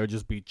wrestler, and they would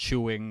just be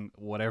chewing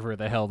whatever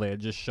the hell they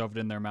had just shoved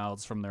in their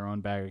mouths from their own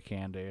bag of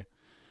candy.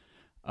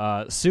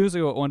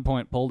 Suzu at one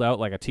point pulled out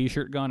like a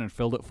t-shirt gun and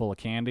filled it full of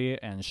candy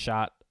and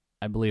shot,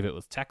 I believe it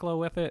was Tekla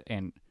with it,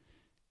 and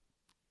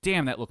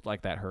damn, that looked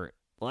like that hurt.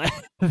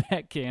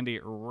 That candy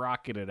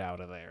rocketed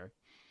out of there.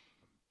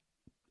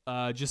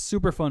 Just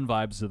super fun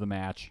vibes to the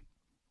match.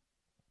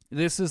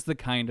 This is the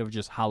kind of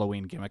just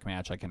Halloween gimmick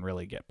match I can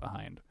really get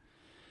behind.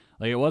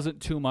 Like, it wasn't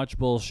too much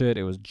bullshit.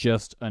 It was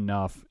just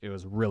enough. It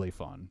was really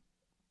fun.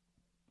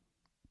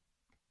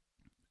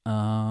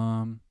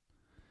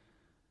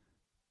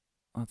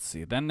 Let's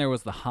see. Then there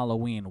was the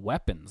Halloween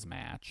weapons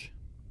match.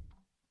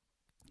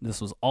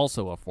 This was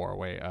also a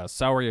 4-way.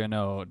 Saori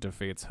Anou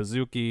defeats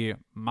Hazuki,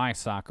 Mai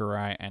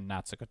Sakurai, and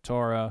Natsuko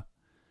Tora.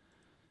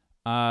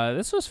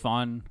 This was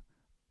fun.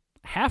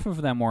 Half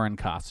of them were in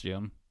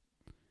costume.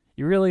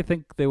 You really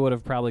think they would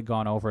have probably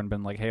gone over and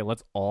been like, hey,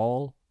 let's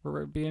all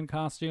be in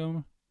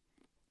costume?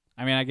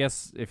 I mean, I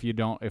guess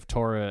if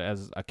Tora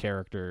as a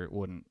character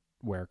wouldn't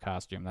wear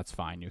costume, that's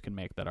fine. You can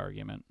make that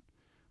argument.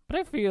 But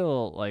I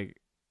feel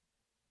like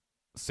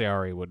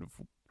Saori would have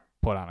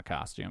put on a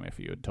costume if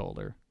you had told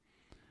her.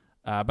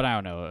 But I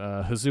don't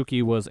know.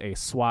 Hazuki was a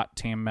SWAT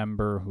team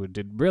member who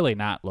did really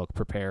not look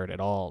prepared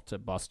at all to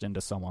bust into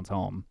someone's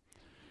home.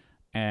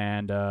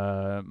 And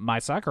Mai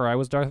Sakurai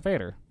was Darth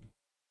Vader.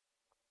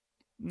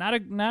 Not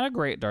a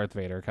great Darth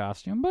Vader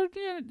costume, but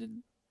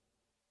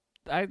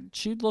yeah,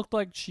 she looked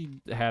like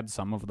she had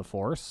some of the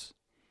Force.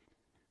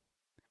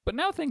 But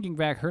now thinking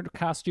back, her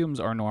costumes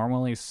are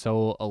normally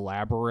so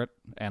elaborate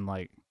and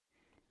like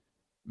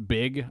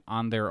big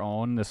on their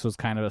own. This was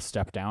kind of a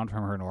step down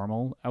from her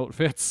normal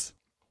outfits.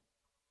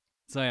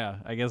 So yeah,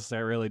 I guess that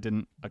really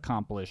didn't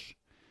accomplish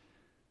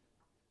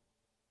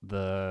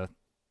the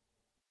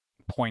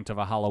point of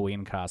a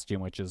Halloween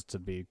costume, which is to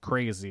be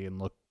crazy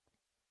and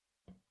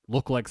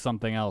look like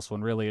something else,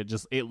 when really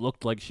it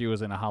looked like she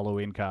was in a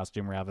Halloween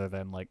costume rather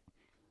than like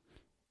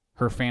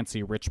her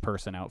fancy rich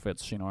person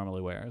outfits she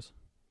normally wears.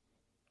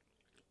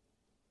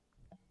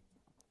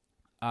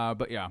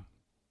 But yeah,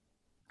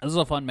 this was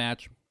a fun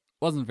match.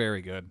 Wasn't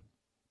very good.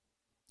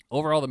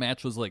 Overall, the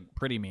match was like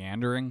pretty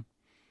meandering,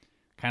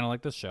 kind of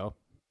like this show.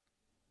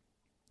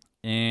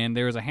 And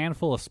there was a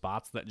handful of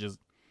spots that just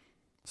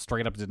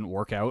straight up didn't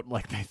work out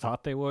like they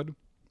thought they would.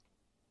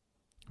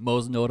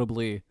 Most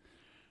notably,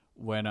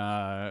 when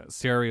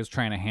Saori was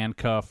trying to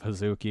handcuff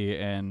Hazuki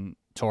and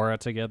Tora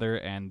together,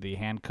 and the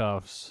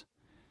handcuffs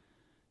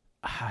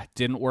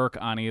didn't work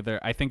on either.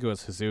 I think it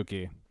was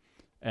Hazuki.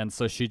 And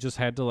so she just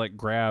had to like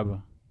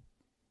grab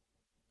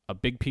a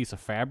big piece of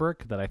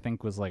fabric that I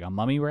think was like a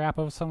mummy wrap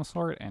of some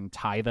sort and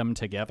tie them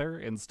together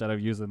instead of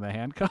using the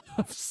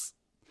handcuffs.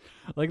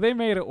 Like, they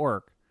made it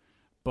work,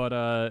 but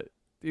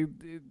it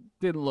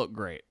didn't look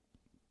great.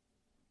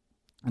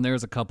 And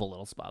there's a couple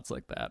little spots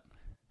like that.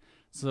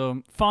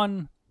 So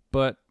fun,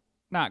 but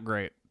not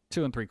great.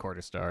 2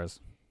 3/4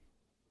 stars.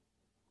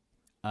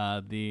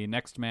 The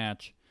next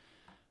match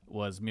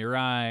was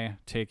Mirai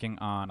taking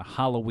on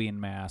Halloween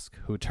Mask,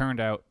 who turned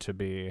out to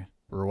be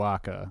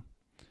Ruaka.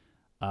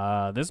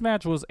 This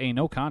match was a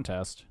no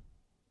contest,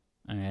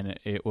 and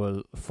it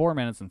was 4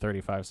 minutes and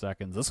 35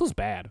 seconds. This was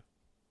bad.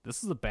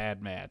 This is a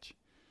bad match.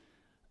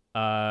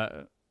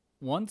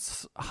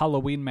 Once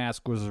Halloween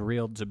Mask was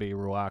revealed to be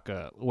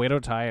Ruaka,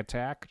 Uedo Tai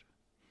attacked,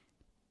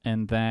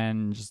 and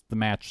then just the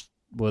match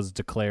was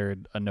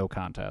declared a no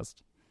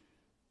contest.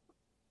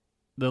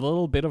 The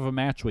little bit of a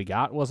match we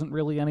got wasn't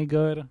really any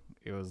good.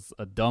 It was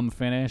a dumb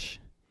finish.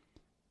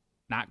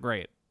 Not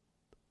great.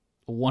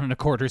 1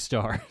 1/4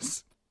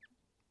 stars.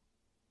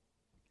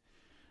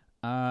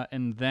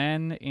 And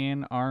then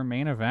in our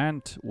main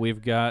event,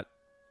 we've got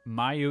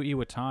Mayu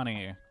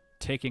Iwatani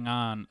taking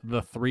on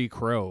the Three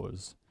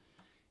Crows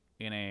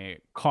in a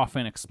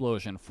coffin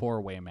explosion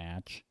 4-way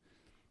match.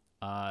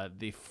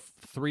 The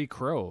Three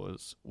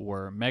Crows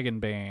were Megan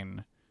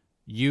Bain,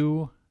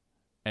 Yu,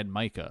 and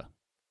Micah.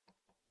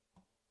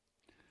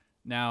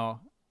 Now,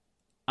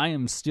 I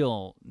am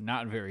still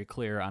not very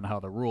clear on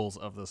how the rules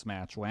of this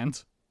match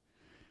went.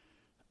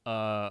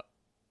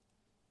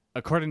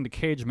 According to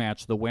Cage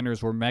Match, the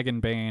winners were Megan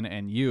Bain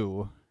and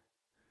Yu.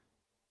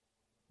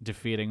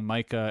 defeating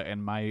Micah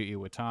and Mayu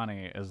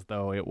Iwatani as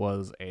though it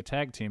was a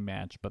tag team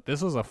match, but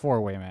this was a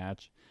 4-way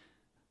match.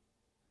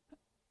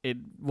 It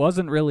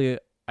wasn't really,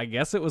 I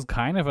guess it was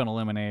kind of an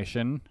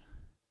elimination,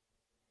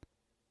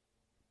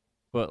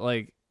 but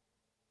like,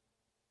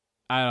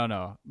 I don't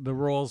know. The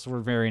rules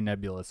were very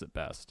nebulous at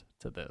best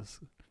to this,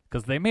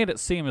 because they made it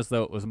seem as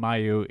though it was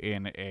Mayu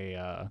in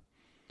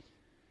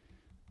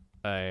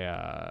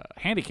a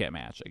handicap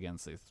match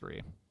against these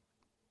three.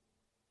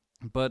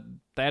 But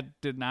that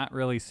did not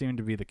really seem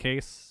to be the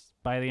case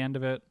by the end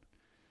of it.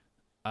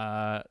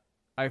 I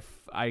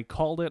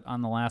called it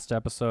on the last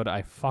episode.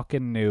 I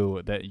fucking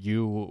knew that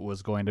Yu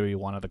was going to be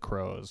one of the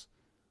Crows.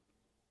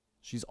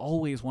 She's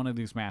always one of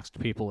these masked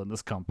people in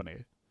this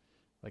company.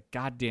 Like,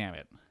 god damn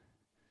it.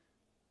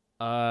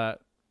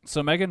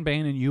 So Megan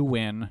Bayne and Yu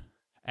win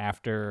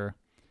after...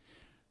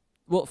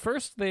 Well,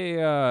 first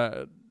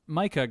Micah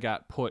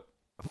got put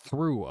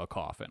through a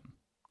coffin.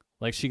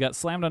 Like, she got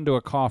slammed onto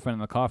a coffin,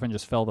 and the coffin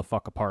just fell the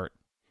fuck apart.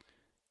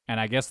 And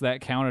I guess that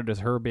counted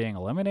as her being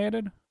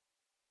eliminated?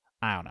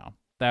 I don't know.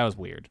 That was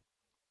weird.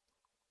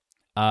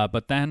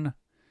 But then,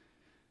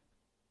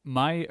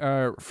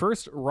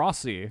 first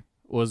Rossi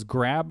was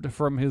grabbed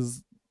from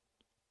his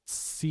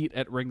seat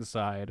at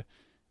ringside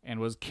and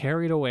was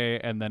carried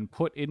away and then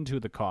put into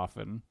the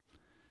coffin.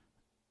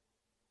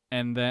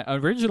 And then,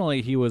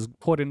 originally, he was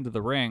put into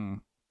the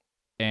ring,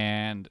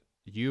 and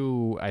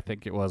Yu, I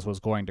think it was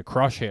going to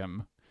crush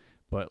him.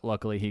 But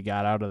luckily he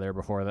got out of there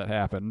before that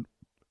happened.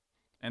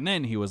 And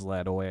then he was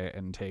led away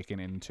and taken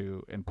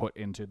into and put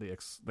into the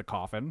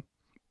coffin.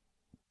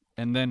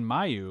 And then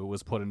Mayu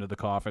was put into the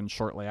coffin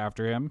shortly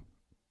after him.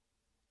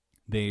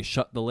 They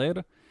shut the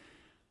lid.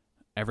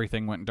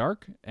 Everything went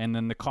dark. And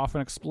then the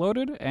coffin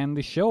exploded and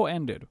the show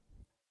ended.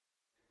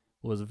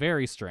 It was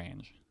very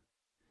strange.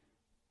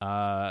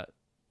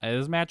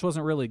 This match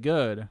wasn't really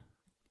good.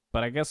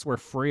 But I guess we're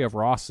free of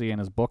Rossi and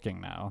his booking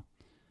now,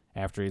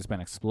 after he's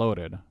been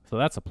exploded. So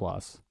that's a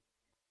plus.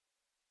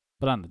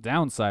 But on the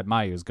downside,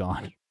 Mayu's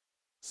gone.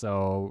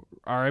 So,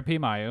 R.I.P.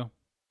 Mayu.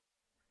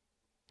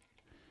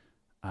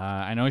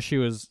 I know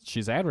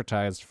she's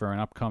advertised for an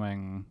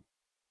upcoming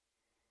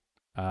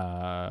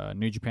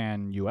New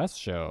Japan US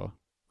show.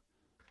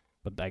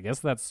 But I guess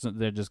they're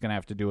just going to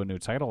have to do a new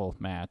title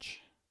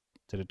match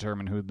to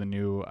determine who the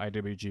new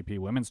IWGP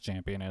Women's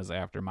Champion is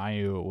after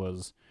Mayu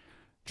was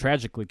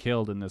tragically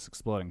killed in this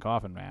exploding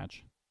coffin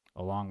match,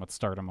 along with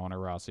Stardom owner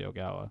Rossi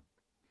Ogawa.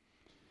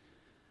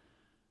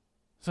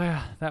 So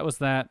yeah, that was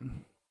that.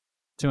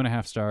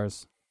 2.5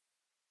 stars.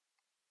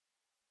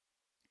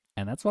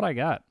 And that's what I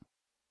got.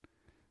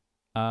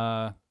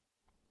 I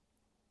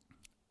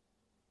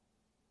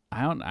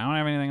don't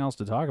have anything else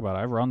to talk about.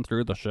 I've run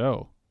through the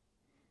show.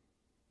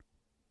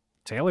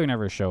 Taylor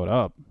never showed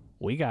up.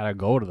 We gotta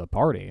go to the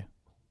party.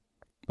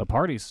 The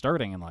party's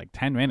starting in like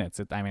 10 minutes.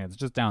 It's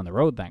just down the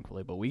road,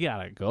 thankfully, but we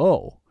gotta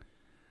go.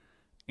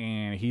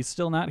 And he's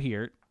still not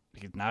here.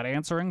 He's not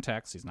answering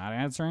texts. He's not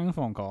answering a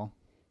phone call.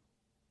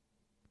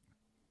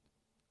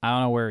 I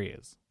don't know where he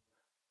is.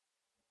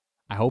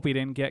 I hope he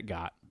didn't get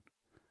got.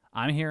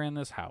 I'm here in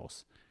this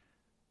house.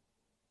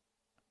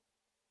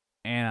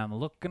 And I'm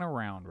looking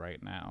around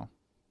right now.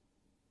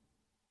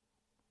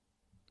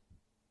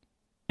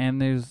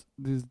 And there's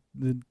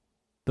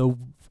the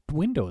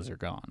windows are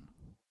gone.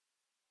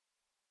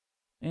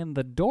 And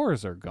the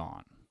doors are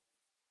gone.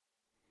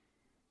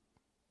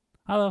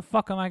 How the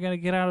fuck am I going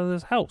to get out of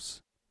this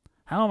house?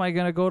 How am I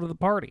going to go to the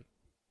party?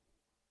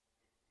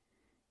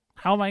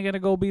 How am I going to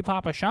go be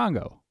Papa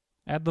Shango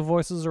at the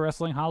Voices of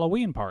Wrestling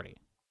Halloween party?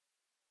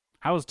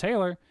 How is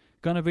Taylor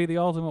going to be the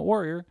Ultimate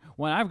Warrior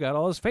when I've got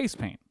all his face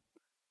paint?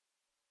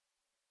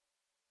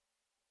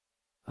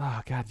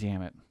 Oh, God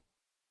damn it.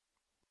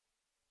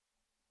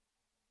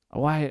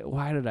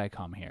 Why did I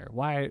come here?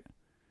 Why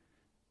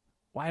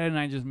didn't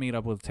I just meet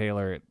up with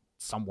Taylor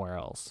somewhere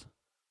else?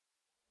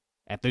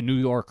 At the New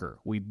Yorker.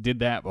 We did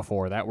that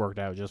before. That worked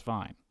out just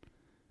fine.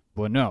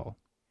 But no.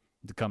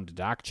 To come to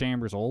Doc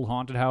Chambers' old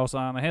haunted house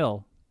on the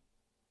hill.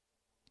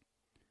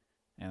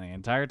 And the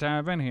entire time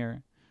I've been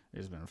here,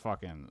 there's been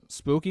fucking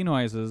spooky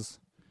noises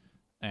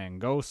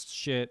and ghost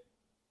shit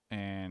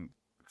and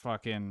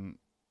fucking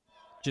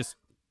just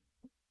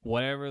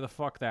whatever the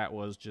fuck that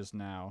was just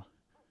now.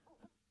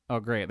 Oh,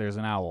 great. There's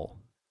an owl.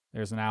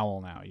 There's an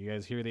owl now. You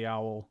guys hear the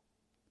owl?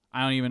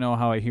 I don't even know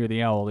how I hear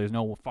the owl. There's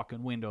no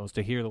fucking windows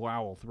to hear the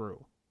owl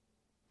through.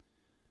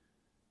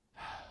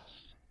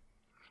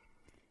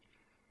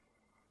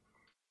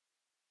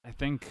 I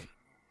think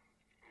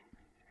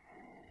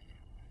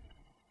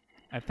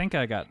I fucking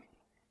got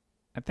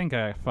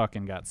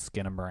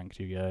skinnamarink,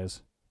 you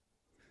guys.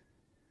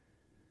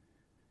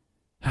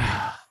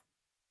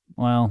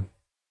 Well,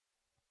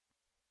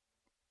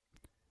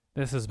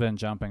 this has been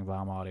Jumping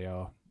Bomb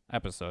Audio,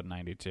 episode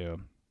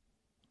 92.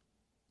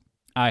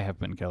 I have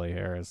been Kelly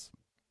Harris.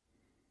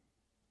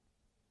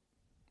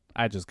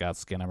 I just got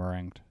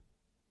skinnamarink.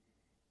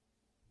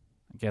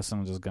 I guess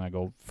I'm just gonna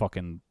go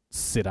fucking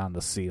sit on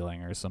the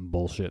ceiling or some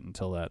bullshit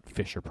until that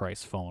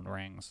Fisher-Price phone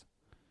rings.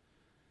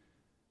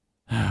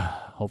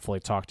 Hopefully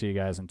talk to you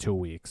guys in 2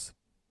 weeks.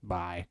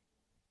 Bye.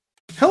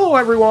 Hello,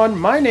 everyone.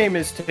 My name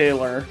is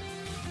Taylor.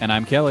 And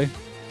I'm Kelly.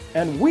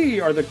 And we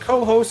are the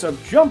co-hosts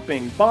of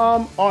Jumping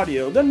Bomb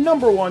Audio, the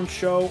 #1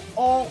 show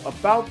all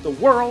about the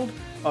world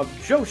of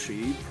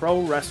Joshi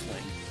Pro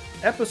Wrestling.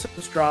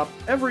 Episodes drop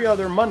every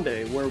other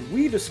Monday where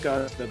we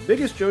discuss the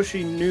biggest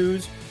Joshi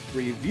news,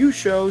 review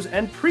shows,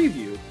 and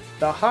preview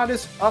the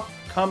hottest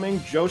upcoming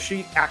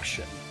Joshi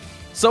action.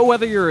 So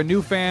whether you're a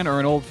new fan or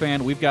an old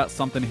fan, we've got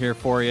something here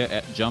for you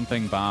at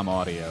Jumping Bomb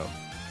Audio.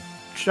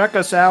 Check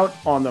us out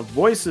on the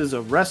Voices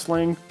of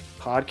Wrestling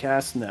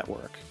Podcast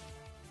Network.